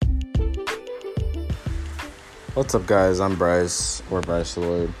What's up, guys? I'm Bryce, or Bryce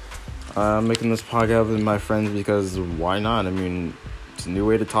Lloyd. I'm making this podcast with my friends because why not? I mean, it's a new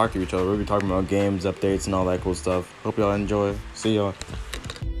way to talk to each other. We'll be talking about games, updates, and all that cool stuff. Hope y'all enjoy. See y'all.